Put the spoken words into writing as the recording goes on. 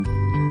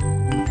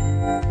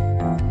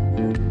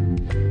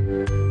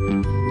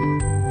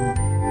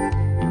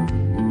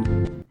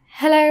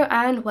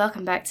and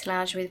welcome back to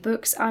Lounge with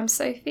Books. I'm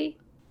Sophie.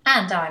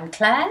 And I'm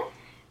Claire.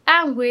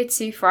 And we're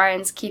two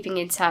friends keeping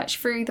in touch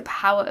through the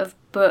power of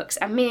books.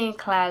 And me and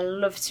Claire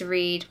love to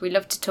read. We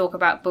love to talk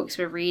about books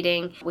we're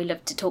reading. We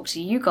love to talk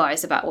to you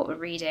guys about what we're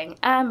reading.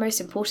 And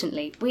most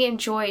importantly, we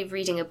enjoy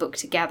reading a book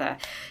together.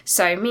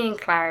 So me and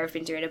Claire have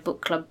been doing a book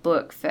club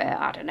book for,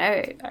 I don't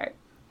know,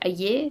 a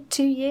year,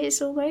 2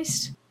 years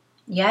almost.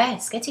 Yeah,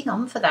 it's getting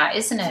on for that,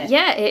 isn't it?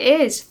 Yeah,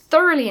 it is.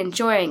 Thoroughly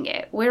enjoying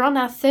it. We're on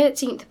our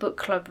 13th book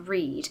club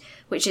read,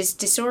 which is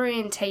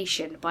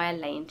Disorientation by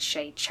Elaine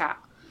Shade Chat.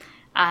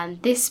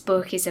 And this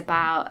book is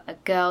about a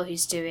girl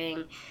who's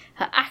doing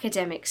her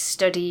academic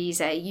studies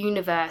at a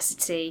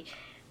university,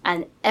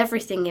 and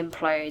everything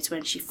implodes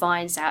when she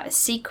finds out a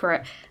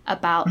secret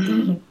about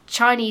the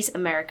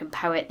Chinese-American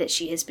poet that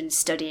she has been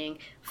studying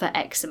for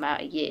X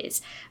amount of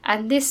years.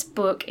 And this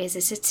book is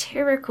a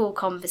satirical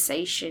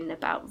conversation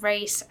about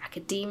race,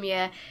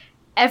 academia,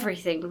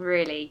 everything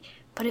really,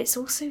 but it's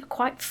also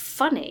quite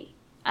funny.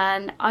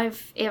 And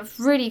I've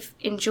really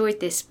enjoyed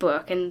this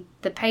book, and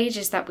the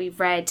pages that we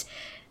read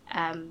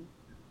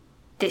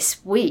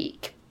this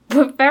week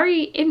were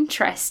very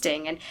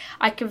interesting, and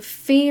I can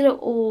feel it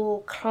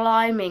all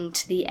climbing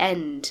to the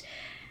end.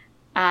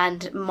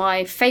 And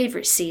my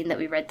favourite scene that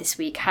we read this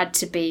week had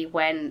to be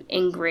when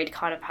Ingrid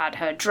kind of had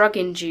her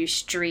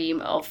drug-induced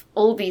dream of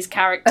all these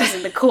characters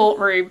in the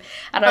courtroom,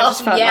 and I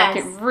just felt like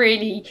it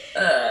really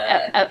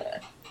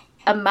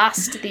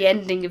amassed the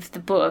ending of the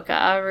book.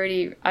 I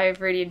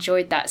really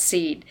enjoyed that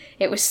scene.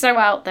 It was so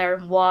out there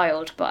and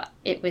wild, but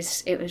it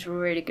was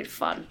really good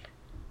fun.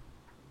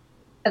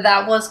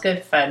 That was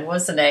good fun,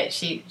 wasn't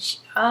it?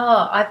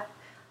 I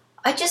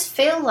just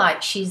feel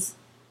like she's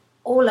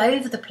all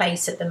over the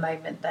place at the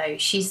moment, though.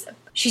 She's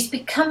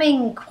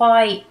becoming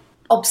quite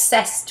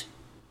obsessed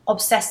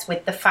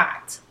with the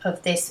fact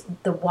of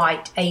the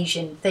white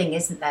Asian thing,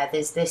 isn't there?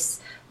 There's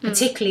this,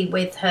 particularly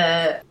with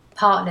her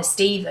partner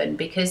Stephen,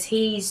 because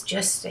he's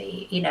just,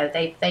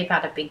 they've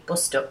had a big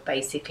bust up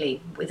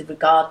basically with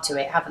regard to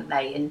it, haven't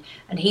they?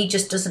 And he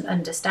just doesn't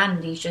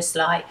understand. He's just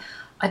like,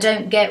 I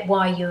don't get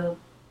why you're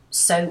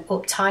so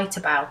uptight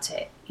about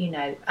it,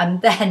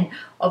 and then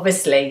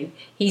obviously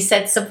he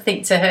said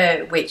something to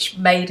her which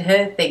made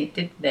her think,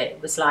 didn't it?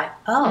 It was like,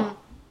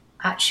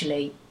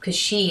 actually, because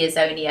she has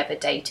only ever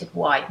dated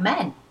white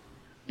men,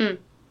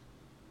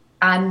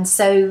 and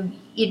so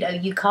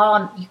you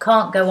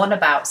can't go on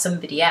about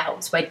somebody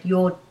else when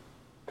you're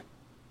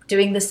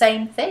doing the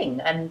same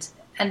thing. And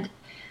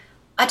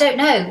I don't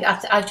know,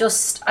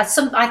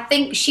 I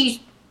think she's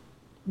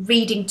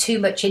reading too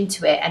much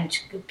into it, and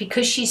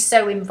because she's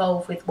so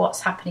involved with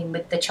what's happening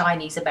with the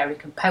Chinese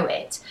American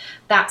poet,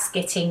 that's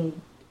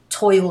getting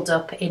toiled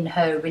up in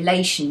her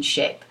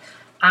relationship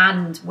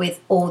and with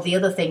all the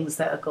other things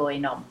that are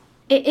going on.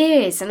 It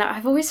is, and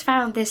I've always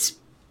found this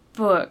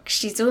book,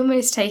 she's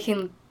almost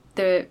taken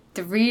the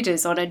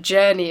readers on a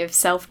journey of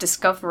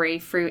self-discovery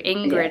through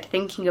Ingrid,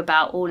 thinking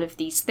about all of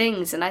these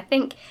things. And I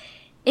think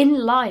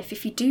in life,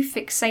 if you do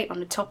fixate on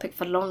a topic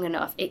for long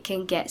enough, it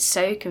can get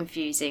so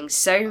confusing,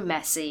 so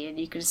messy, and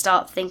you can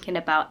start thinking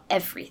about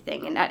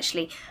everything. And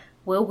actually,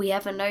 will we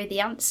ever know the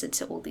answer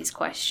to all these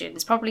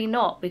questions? Probably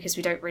not, because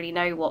we don't really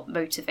know what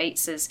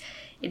motivates us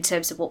in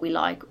terms of what we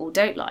like or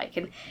don't like.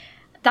 And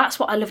that's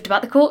what I loved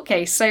about the court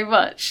case so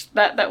much,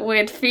 that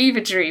weird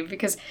fever dream,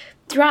 because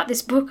throughout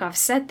this book I've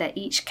said that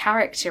each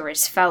character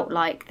has felt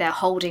like they're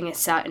holding a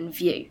certain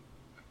view.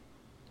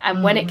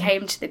 And when it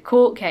came to the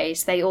court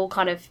case, they all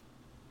kind of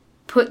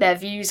put their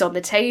views on the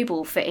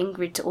table for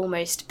Ingrid to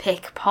almost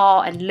pick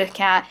apart and look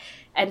at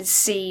and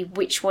see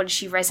which one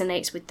she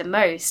resonates with the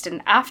most.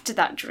 And after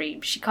that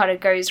dream, she kind of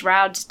goes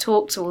round to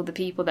talk to all the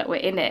people that were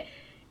in it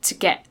to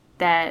get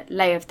their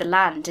lay of the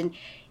land. And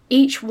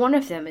each one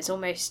of them has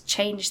almost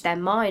changed their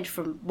mind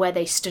from where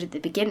they stood at the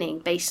beginning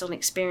based on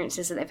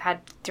experiences that they've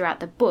had throughout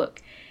the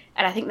book.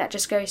 And I think that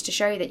just goes to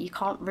show that you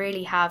can't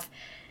really have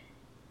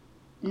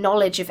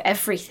knowledge of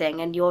everything,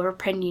 and your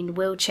opinion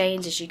will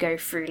change as you go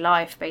through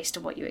life based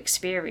on what you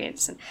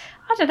experience. And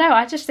I don't know,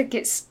 I just think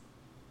it's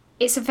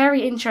a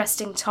very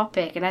interesting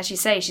topic, and as you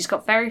say, she's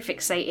got very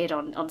fixated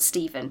on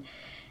Stephen.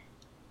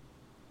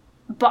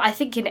 But I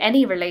think in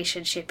any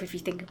relationship, if you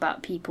think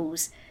about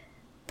people's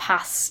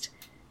past,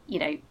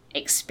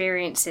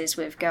 experiences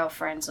with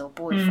girlfriends or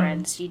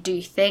boyfriends, you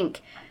do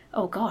think,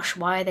 oh gosh,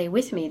 why are they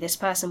with me? This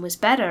person was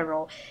better,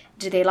 or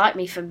do they like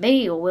me for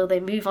me, or will they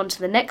move on to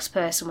the next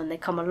person when they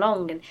come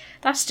along? And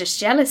that's just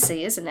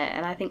jealousy, isn't it?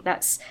 And I think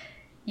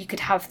you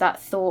could have that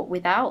thought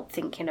without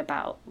thinking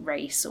about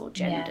race or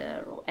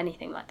gender or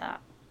anything like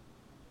that.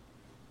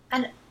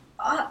 And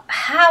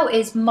how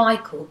is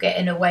Michael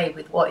getting away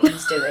with what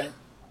he's doing?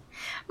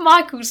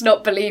 Michael's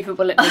not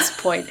believable at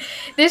this point.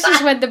 This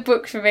is when the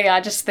book, for me, I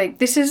just think,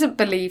 this isn't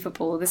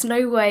believable. There's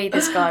no way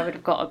this guy would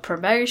have got a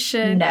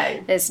promotion.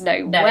 No. There's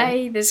no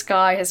way this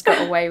guy has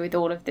got away with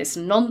all of this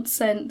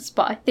nonsense.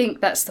 But I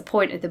think that's the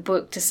point of the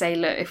book, to say,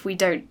 look, if we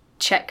don't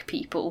check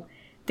people,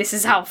 this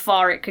is how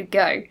far it could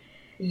go.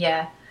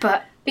 Yeah.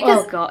 But,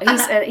 oh God,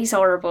 he's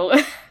horrible.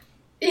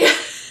 Yeah.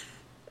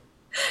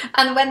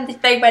 And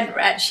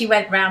when she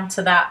went round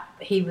to that,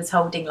 he was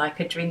holding like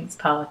a drinks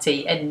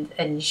party,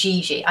 and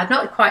Gigi, I'm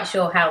not quite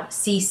sure how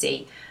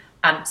Cece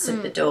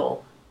answered the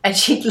door, and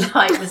she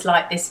was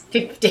like this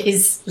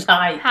 50s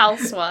like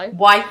housewife,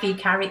 wifey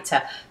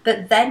character.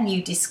 But then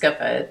you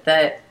discover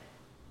that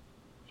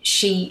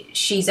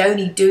she's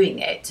only doing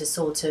it to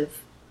sort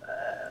of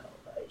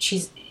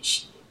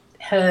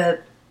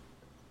her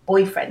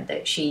boyfriend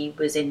that she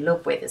was in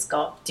love with has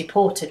got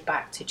deported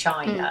back to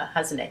China,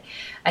 hasn't he?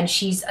 And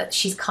she's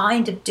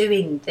kind of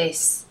doing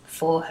this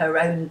for her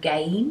own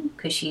gain,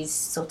 because she's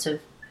sort of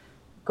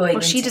going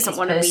into she doesn't his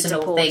want to be personal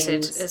deported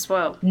things as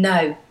well.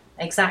 No,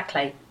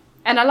 exactly.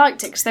 And I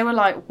liked it because they were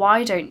like,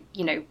 why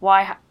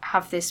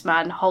have this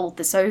man hold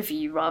this over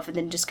you rather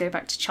than just go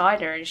back to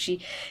China? And she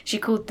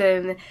called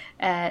them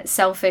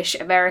selfish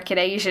American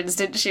Asians,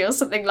 didn't she, or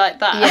something like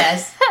that?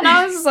 Yes. And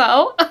I was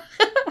like,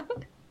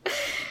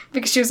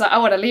 because she was like, I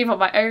want to leave on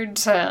my own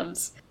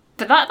terms.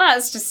 But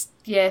that's just,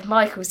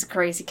 Michael's a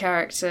crazy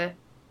character.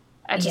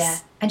 I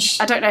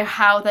don't know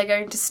how they're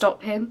going to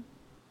stop him.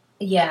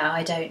 Yeah,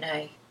 I don't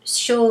know.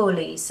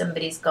 Surely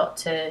they've got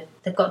to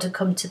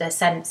come to their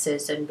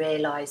senses and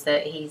realise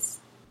that he's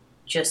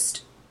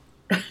just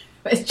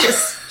it's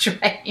just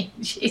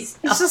strange. He's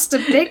just a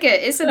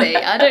bigot, isn't he?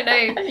 I don't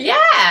know.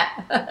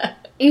 Yeah.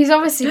 He's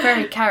obviously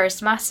very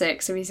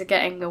charismatic, so he's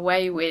getting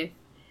away with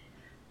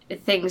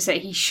things that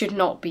he should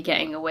not be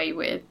getting away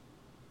with.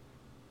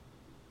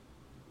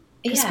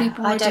 Because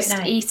people are just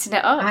eating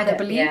it up. They're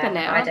believing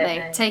it, aren't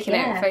they? Taking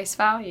it at face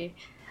value.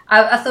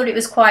 I thought it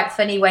was quite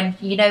funny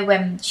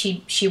when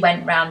she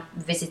went round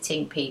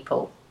visiting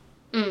people,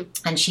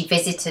 and she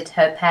visited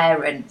her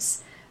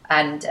parents,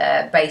 and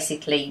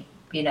basically,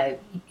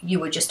 you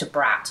were just a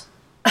brat.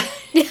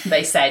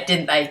 They said,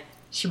 didn't they?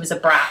 She was a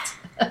brat.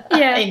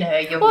 Yeah. In her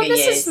younger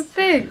years. This is the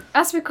thing.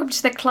 As we come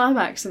to the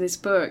climax of this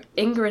book,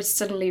 Ingrid's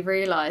suddenly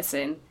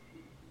realising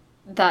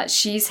that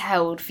she's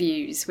held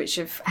views which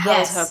have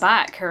held her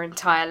back her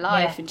entire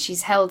life, and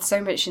she's held so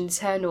much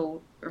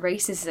internal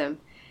racism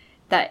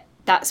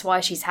that's why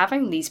she's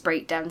having these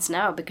breakdowns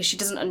now, because she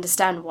doesn't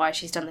understand why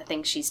she's done the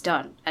things she's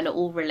done, and it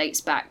all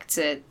relates back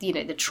to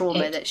the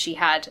trauma that she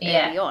had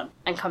early on,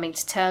 and coming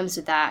to terms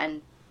with that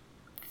and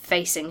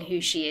facing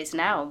who she is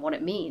now and what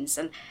it means.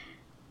 And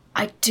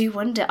I do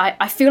wonder,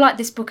 I feel like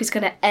this book is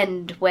going to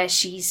end where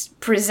she's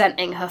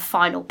presenting her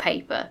final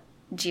paper,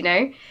 do you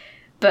know?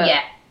 But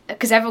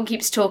because everyone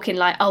keeps talking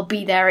like, I'll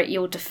be there at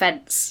your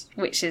defence,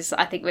 which is,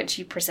 I think, when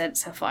she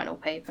presents her final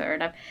paper.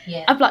 And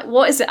I'm like,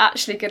 what is it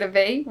actually going to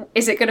be?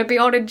 Is it going to be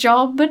on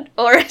enjambment,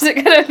 or is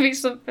it going to be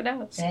something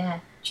else? Yeah.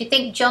 Do you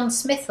think John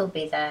Smith will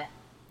be there?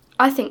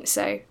 I think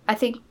so. I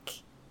think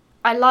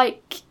I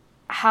like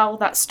how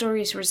that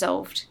story is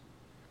resolved.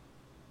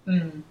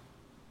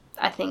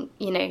 I think,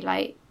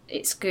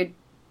 it's good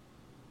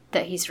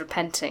that he's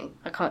repenting.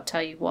 I can't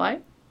tell you why,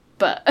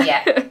 but...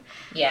 Yeah.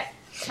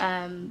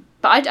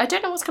 But I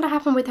don't know what's going to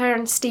happen with her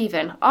and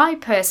Stephen. I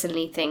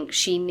personally think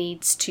she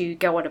needs to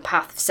go on a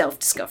path of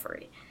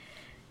self-discovery.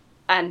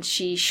 And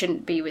she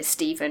shouldn't be with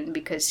Stephen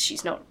because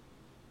she's not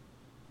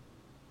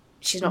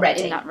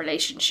ready in that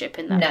relationship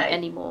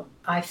anymore.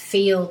 I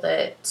feel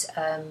that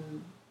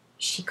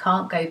she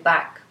can't go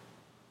back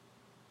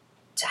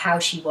to how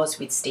she was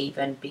with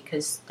Stephen,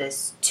 because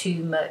there's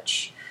too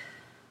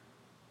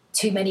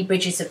many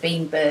bridges have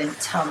been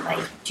burnt, aren't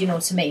they? Do you know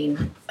what I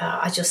mean?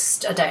 I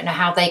don't know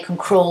how they can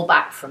crawl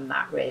back from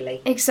that,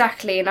 really.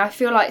 Exactly, and I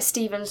feel like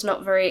Stephen's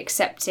not very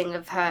accepting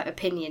of her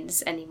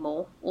opinions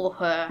anymore, or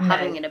her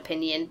having an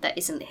opinion that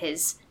isn't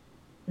his.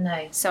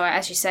 No. So,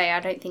 as you say,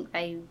 I don't think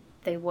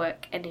they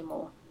work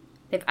anymore.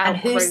 They've outgrown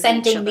each other. And who's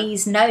sending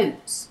these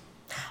notes?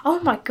 Oh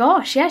my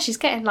gosh, yeah, she's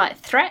getting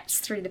threats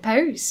through the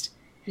post.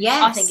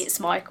 Yes. I think it's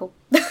Michael.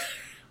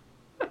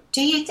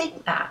 Do you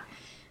think that?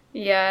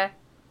 Yeah.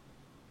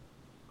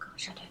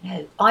 I don't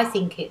know.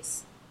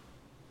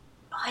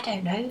 I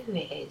don't know who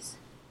it is.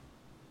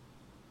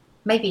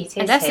 Maybe it is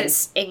Unless him.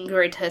 It's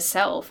Ingrid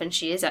herself, and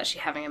she is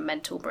actually having a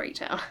mental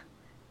breakdown.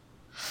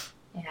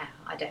 Yeah,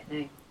 I don't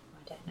know.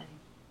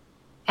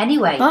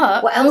 Anyway,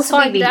 but what else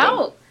are we reading?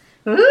 Out.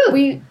 Ooh.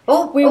 We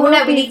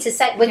need to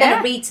say we're going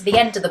to read to the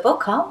end of the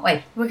book, aren't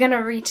we? We're going to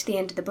read to the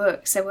end of the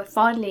book. So we're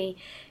finally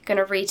going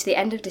to read to the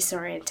end of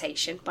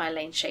Disorientation by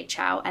Elaine Shay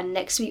Chow, and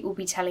next week we'll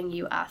be telling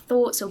you our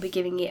thoughts. We'll be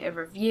giving it a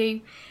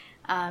review.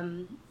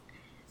 And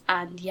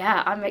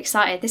yeah, I'm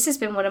excited. This has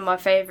been one of my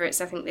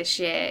favourites, I think, this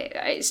year.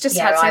 It's just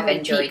had so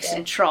many peaks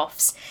and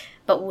troughs,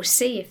 but we'll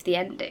see if the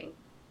ending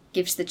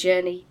gives the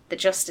journey the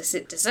justice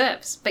it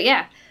deserves. But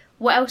yeah,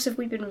 what else have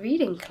we been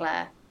reading,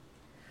 Claire?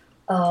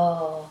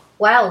 Oh,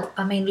 well,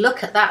 I mean,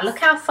 look at that. Look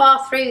how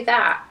far through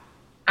that.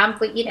 And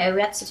we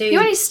had to do... You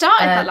only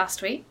started that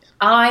last week.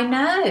 I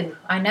know.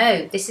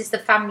 This is The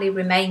Family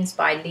Remains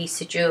by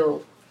Lisa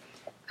Jewell.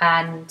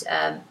 And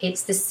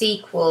it's the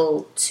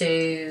sequel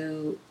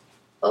to...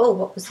 Oh,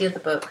 what was the other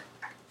book?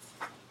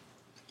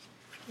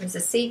 It was a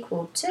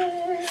sequel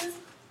to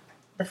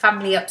The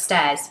Family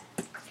Upstairs.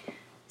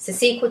 It's a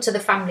sequel to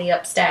The Family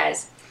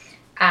Upstairs.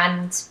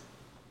 And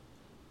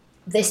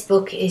this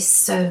book is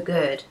so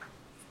good.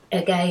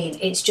 again,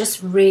 it's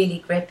just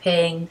really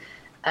gripping,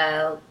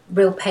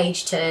 real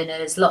page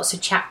turners, lots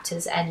of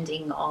chapters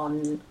ending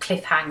on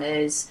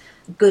cliffhangers,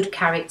 good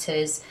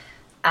characters,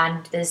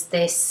 and there's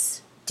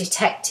this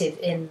detective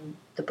in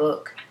the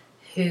book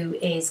who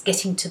is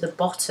getting to the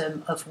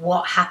bottom of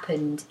what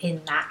happened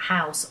in that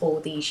house all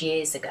these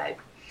years ago.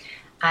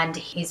 And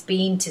he's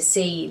been to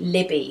see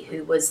Libby,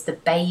 who was the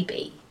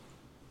baby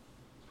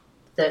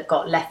that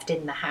got left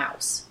in the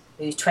house,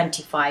 who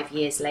 25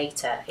 years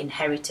later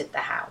inherited the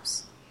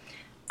house.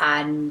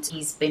 And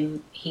he's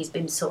been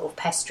sort of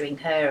pestering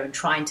her and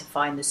trying to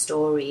find the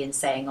story and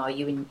saying, are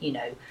you in, you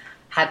know,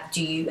 have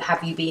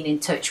you been in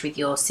touch with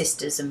your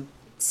sister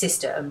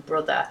and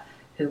brother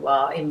who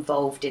are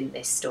involved in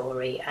this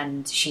story?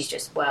 And she's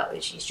just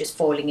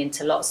falling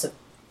into lots of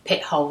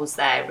pit holes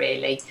there,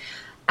 really.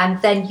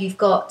 And then you've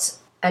got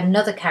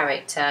another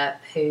character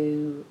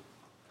who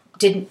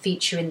didn't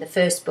feature in the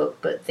first book,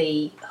 but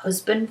the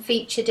husband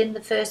featured in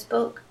the first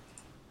book.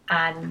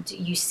 And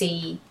you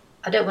see,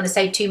 I don't want to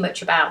say too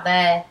much about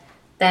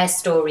their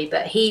story,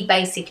 but he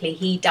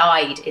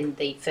died in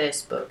the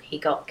first book. He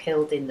got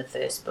killed in the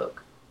first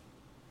book.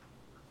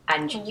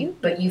 And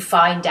you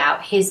find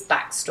out his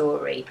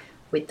backstory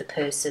with the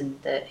person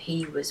that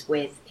he was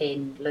with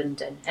in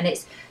London. And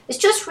it's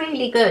just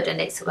really good,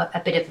 and it's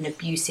a bit of an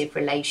abusive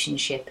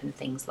relationship and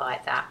things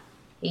like that.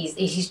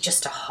 He's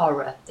just a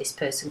horror, this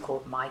person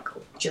called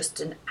Michael. Just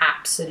an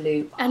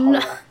absolute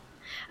horror.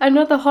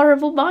 Another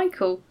horrible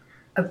Michael.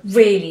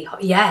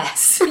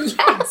 Yes.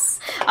 Yes.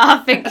 I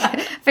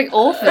think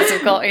authors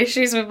have got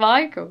issues with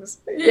Michaels.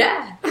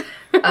 Yeah.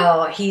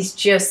 Oh, he's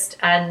just...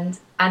 And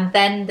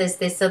then there's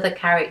this other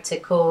character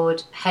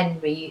called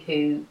Henry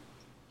who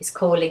is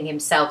calling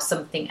himself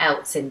something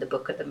else in the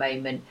book at the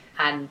moment.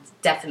 And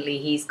definitely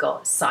he's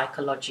got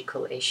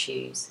psychological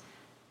issues.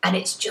 And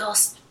it's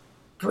just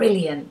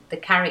brilliant. The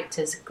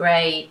characters are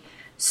great.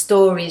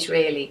 Story's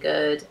really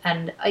good.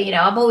 And, you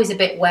know, I'm always a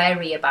bit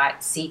wary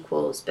about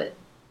sequels, but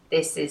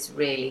this is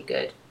really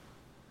good.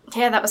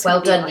 Yeah, that was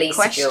well done, my Lisa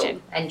question.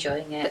 Jewell.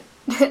 Enjoying it.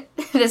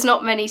 There's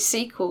not many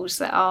sequels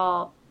that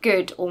are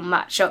good or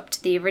match up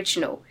to the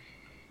original.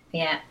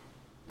 Yeah.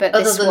 But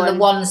other than the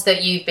ones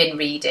that you've been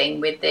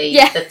reading with the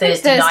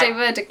Thursday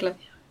Murder Club.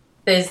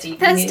 Thursday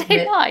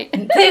night.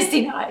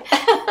 Thursday night.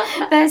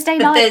 Thursday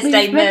night.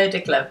 Thursday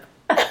Murder Club.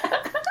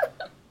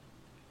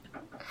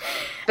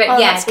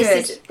 But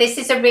this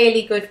is a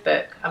really good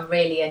book. I'm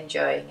really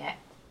enjoying it.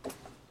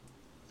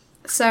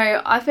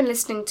 So I've been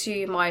listening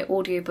to my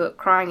audiobook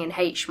Crying in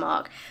H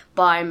Mark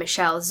by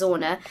Michelle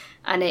Zorner,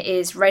 and it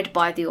is read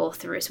by the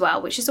author as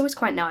well, which is always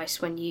quite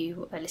nice when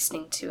you are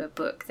listening to a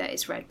book that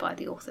is read by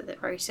the author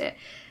that wrote it.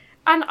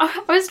 And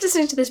I was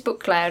listening to this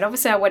book, Claire, and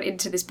obviously I went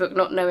into this book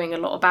not knowing a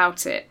lot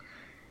about it.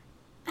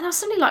 And I was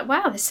suddenly like,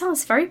 wow, this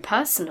sounds very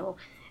personal.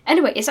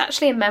 Anyway, it's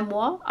actually a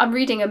memoir. I'm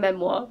reading a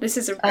memoir. This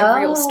is a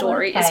real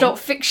story. Okay. It's not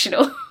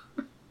fictional,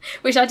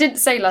 which I didn't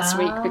say last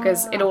week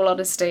because, in all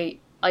honesty,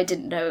 I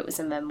didn't know it was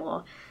a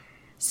memoir.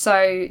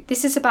 So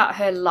this is about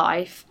her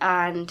life,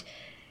 and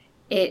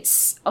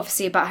it's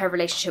obviously about her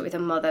relationship with her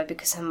mother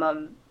because her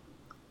mum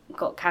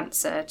got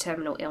cancer,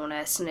 terminal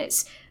illness, and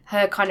it's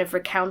her kind of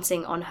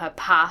recounting on her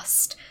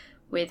past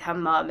with her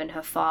mum and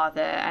her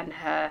father and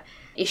her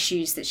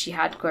issues that she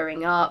had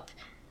growing up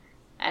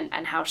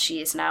and how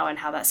she is now and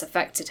how that's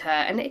affected her.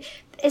 And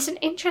it's an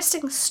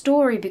interesting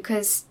story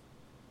because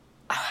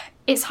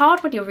it's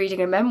hard when you're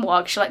reading a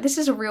memoir because you're like, this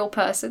is a real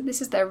person,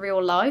 this is their real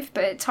life,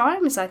 but at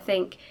times I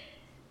think,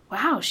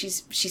 wow,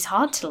 she's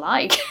hard to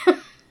like.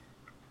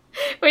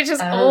 Which is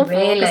awful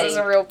because it's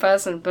a real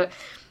person. But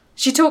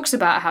she talks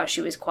about how she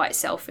was quite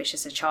selfish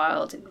as a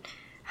child and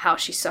how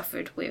she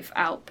suffered with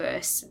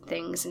outbursts and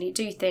things, and you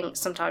do think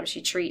sometimes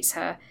she treats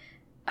her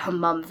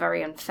mum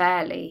very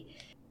unfairly.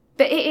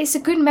 But it is a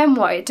good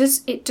memoir.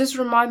 It does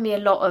remind me a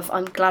lot of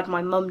I'm Glad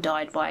My Mum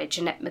Died by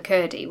Jeanette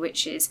McCurdy,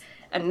 which is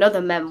another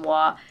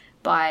memoir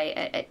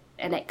by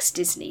an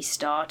ex-Disney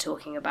star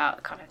talking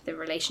about kind of the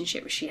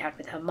relationship she had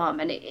with her mum.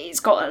 And it's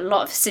got a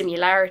lot of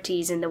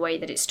similarities in the way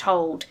that it's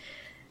told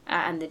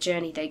and the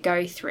journey they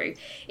go through.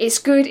 It's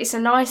good. It's a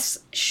nice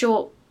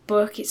short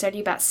book. It's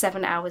only about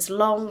 7 hours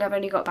long. I've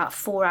only got about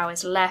 4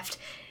 hours left.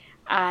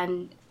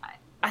 And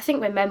I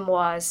think with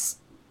memoirs,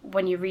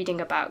 when you're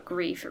reading about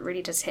grief, it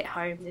really does hit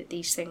home that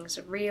these things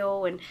are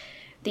real and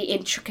the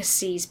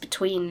intricacies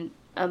between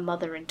a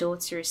mother and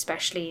daughter,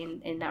 especially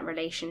in that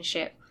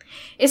relationship.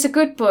 It's a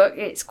good book.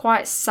 It's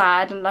quite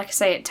sad, and like I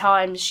say, at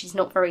times she's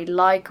not very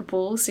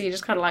likeable, so you're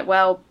just kind of like,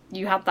 well,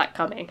 you had that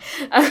coming.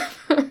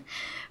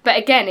 But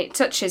again, it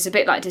touches a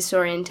bit like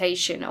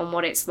Disorientation on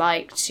what it's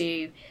like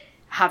to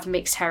have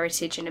mixed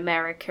heritage in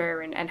America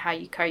and how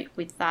you cope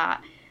with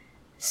that.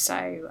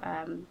 So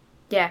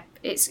yeah,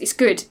 it's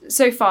good.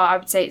 So far, I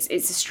would say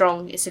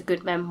it's a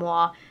good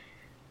memoir,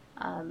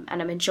 and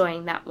I'm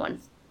enjoying that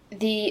one.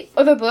 The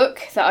other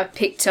book that I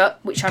picked up,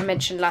 which I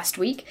mentioned last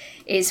week,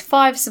 is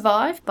Five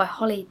Survive by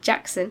Holly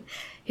Jackson,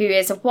 who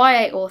is a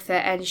YA author,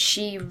 and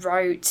she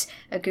wrote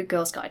A Good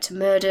Girl's Guide to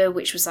Murder,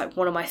 which was like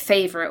one of my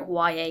favourite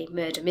YA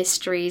murder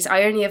mysteries.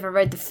 I only ever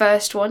read the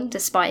first one,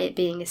 despite it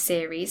being a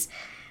series.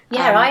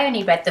 Yeah, I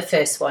only read the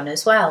first one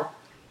as well.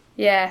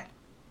 Yeah.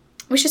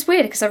 Which is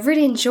weird, because I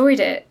really enjoyed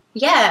it.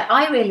 Yeah,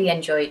 I really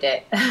enjoyed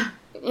it.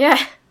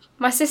 Yeah.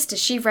 My sister,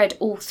 she read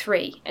all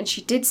three, and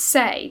she did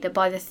say that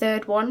by the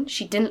third one,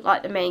 she didn't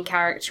like the main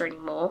character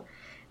anymore,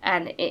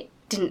 and it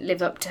didn't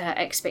live up to her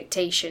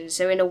expectations.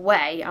 So in a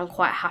way, I'm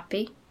quite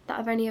happy that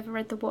I've only ever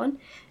read the one,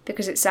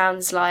 because it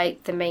sounds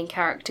like the main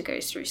character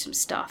goes through some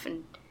stuff,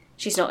 and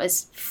she's not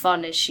as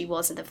fun as she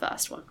was in the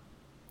first one.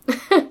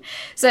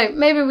 So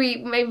maybe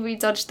we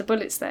dodged the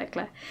bullets there,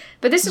 Claire.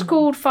 But this is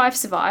called Five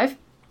Survive,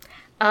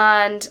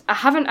 and I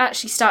haven't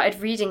actually started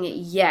reading it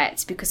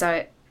yet, because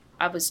I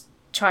was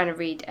trying to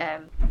read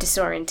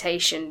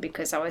Disorientation,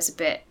 because I was a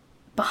bit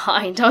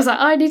behind. I was like,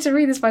 I need to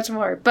read this by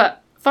tomorrow.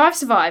 But Five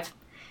Survive.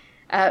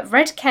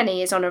 Red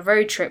Kenny is on a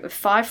road trip with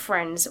 5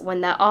 friends when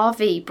their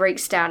RV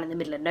breaks down in the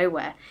middle of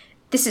nowhere.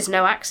 This is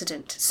no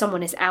accident.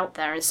 Someone is out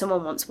there and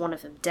someone wants one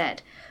of them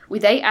dead.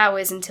 With 8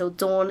 hours until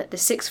dawn, the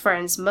 6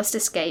 friends must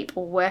escape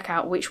or work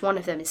out which one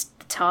of them is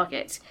the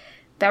target.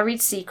 Buried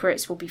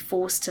secrets will be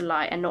forced to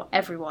light, and not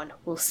everyone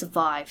will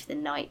survive the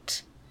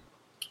night.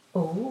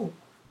 Oh.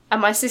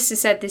 And my sister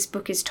said this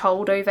book is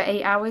told over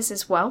 8 hours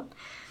as well.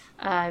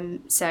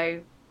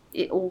 So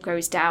it all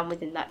goes down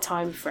within that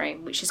time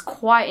frame, which is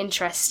quite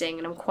interesting,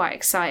 and I'm quite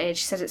excited.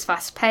 She said it's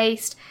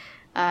fast-paced.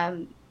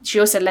 She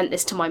also lent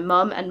this to my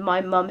mum, and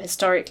my mum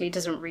historically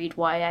doesn't read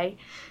YA.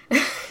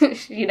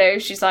 You know,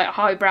 she's like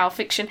highbrow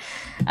fiction,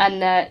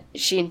 and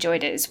she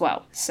enjoyed it as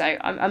well. So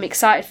I'm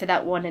excited for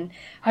that one, and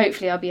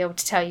hopefully I'll be able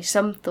to tell you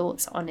some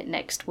thoughts on it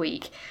next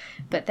week.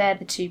 But they're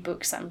the 2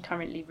 books that I'm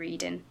currently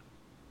reading.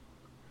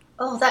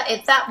 Oh,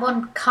 that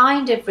one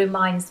kind of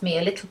reminds me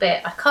a little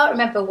bit. I can't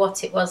remember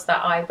what it was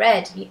that I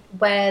read,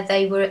 where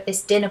they were at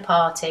this dinner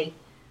party.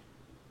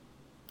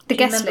 The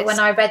Guest List.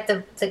 When I read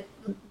the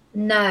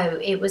no,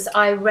 it was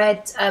I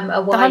read a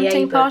The YA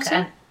Hunting book. Party?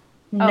 And,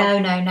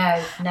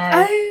 no.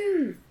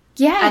 Oh,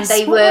 yes. And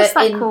they what was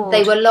that called?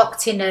 they were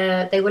locked in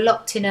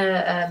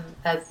a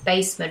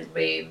basement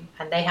room,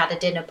 and they had a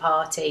dinner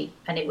party,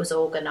 and it was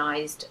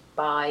organised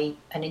by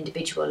an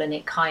individual, and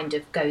it kind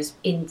of goes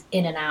in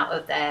and out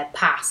of their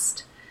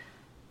past.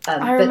 But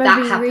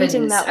that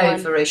happens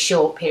over a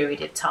short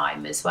period of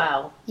time as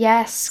well.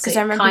 Yes, because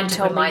I remember you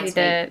told me who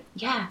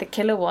the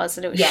killer was,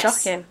 and it was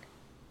shocking.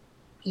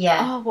 Yeah.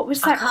 Oh, what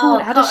was that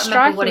called? It had a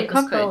striking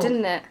cover,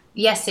 didn't it?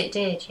 Yes, it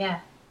did,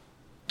 yeah.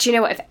 Do you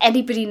know what? If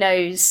anybody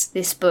knows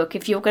this book,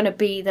 if you're going to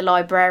be the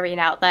librarian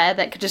out there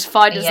that could just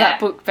find us that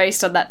book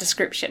based on that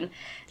description,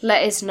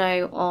 let us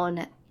know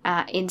on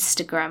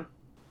Instagram.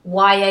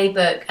 YA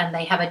book, and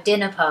they have a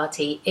dinner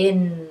party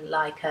in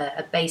like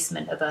a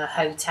basement of a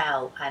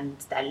hotel, and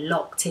they're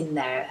locked in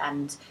there,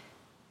 and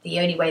the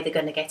only way they're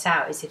going to get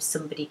out is if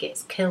somebody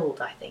gets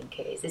killed, I think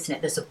it is, isn't it?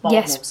 There's a bomb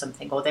or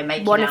something, or they're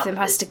making one of them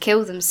has to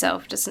kill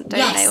themselves, don't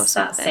they, or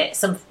something?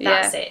 That's it.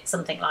 That's it.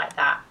 Something like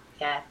that.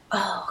 Yeah.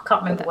 Oh, I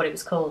can't remember what it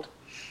was called.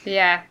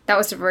 Yeah, that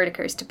was a roller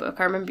coaster book.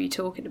 I remember you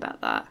talking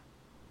about that.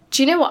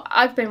 Do you know what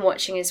I've been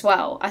watching as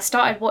well? I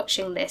started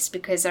watching this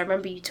because I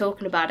remember you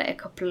talking about it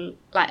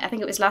I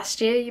think it was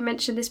last year you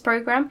mentioned this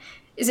programme.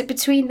 Is it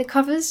Between the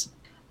Covers?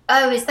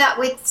 Oh, is that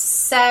with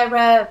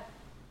Sarah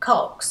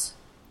Cox?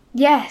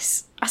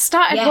 Yes. I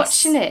started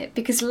watching it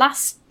because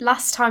last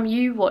time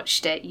you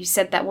watched it, you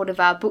said that one of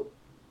our book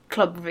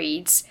club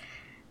reads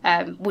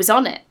was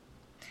on it.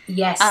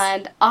 Yes.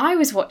 And I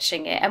was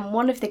watching it, and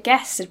one of the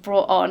guests had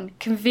brought on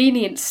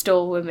Convenience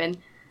Store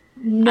Women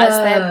as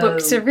their book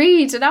to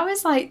read. And I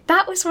was like,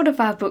 that was one of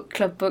our book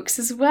club books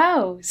as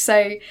well.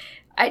 So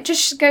it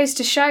just goes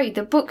to show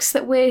the books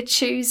that we're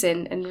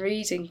choosing and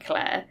reading,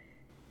 Claire,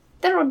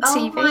 they're on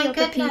TV.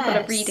 Other people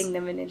are reading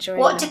them and enjoying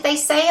them. What did they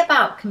say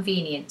about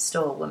Convenience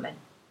Store Woman?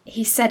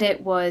 He said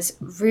it was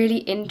really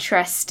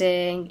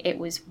interesting, it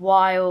was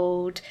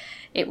wild,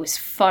 it was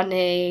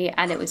funny,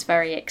 and it was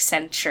very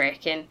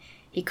eccentric, and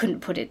he couldn't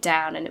put it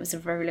down, and it was a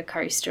roller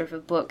coaster of a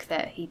book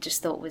that he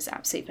just thought was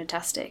absolutely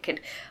fantastic. And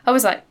I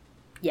was like,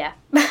 yeah.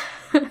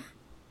 It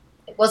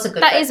was a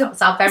good book. That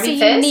was our very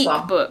first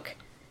unique book.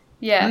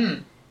 Yeah.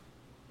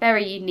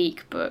 Very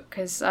unique book,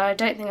 because I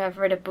don't think I've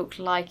read a book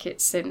like it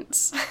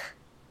since.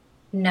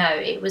 No,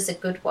 it was a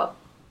good one.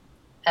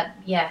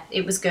 Yeah,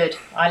 it was good.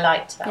 I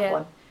liked that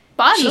one.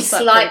 But I love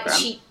that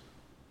programme.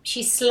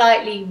 She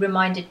slightly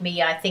reminded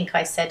me, I think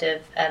I said,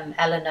 of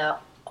Eleanor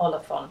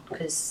Oliphant,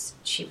 because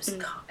she was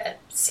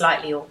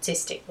slightly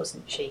autistic,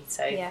 wasn't she?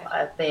 So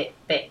a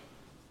bit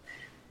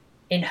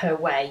in her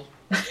way.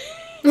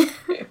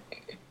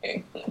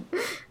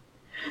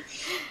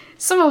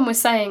 Someone was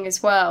saying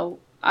as well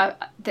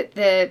that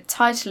the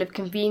title of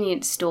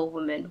Convenience Store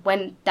Woman,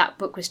 when that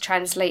book was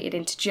translated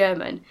into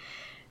German,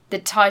 the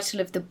title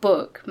of the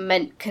book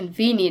meant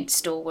convenience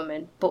store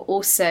woman, but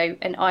also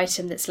an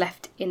item that's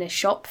left in a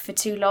shop for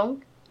too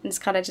long and it's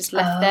kind of just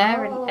left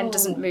there and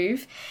doesn't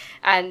move.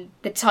 And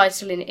the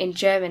title in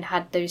German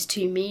had those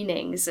two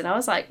meanings, and I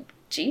was like,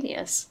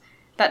 genius.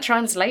 That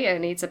translator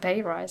needs a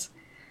pay rise.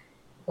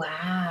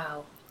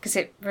 Wow. Because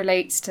it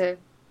relates to,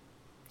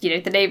 the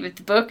name of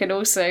the book and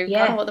also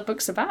kind of what the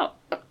book's about.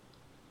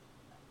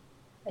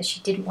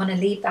 She didn't want to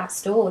leave that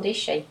store, did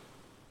she?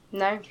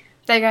 No.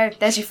 There you go.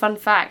 There's your fun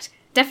fact.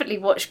 Definitely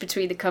watch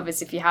Between the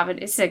Covers if you haven't.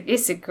 It's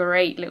a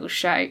great little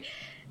show.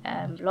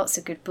 Lots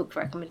of good book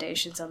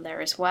recommendations on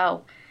there as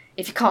well.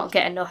 If you can't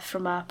get enough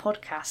from our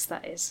podcast,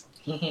 that is.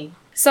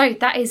 So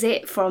that is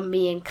it from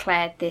me and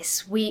Claire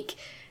this week.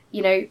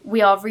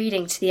 We are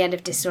reading To the End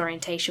of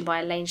Disorientation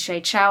by Elaine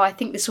Shade Chow. I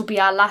think this will be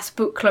our last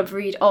book club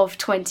read of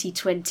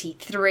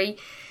 2023.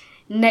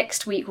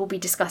 Next week we'll be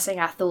discussing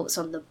our thoughts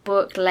on the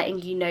book, letting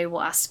you know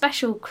what our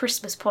special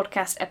Christmas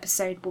podcast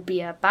episode will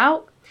be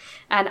about.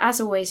 And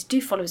as always,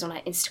 do follow us on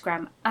our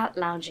Instagram at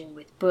Lounging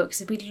with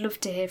Books. We'd love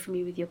to hear from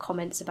you with your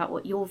comments about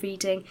what you're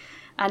reading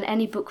and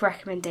any book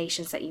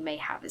recommendations that you may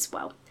have as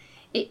well.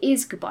 It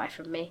is goodbye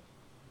from me.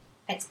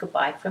 It's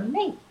goodbye from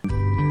me.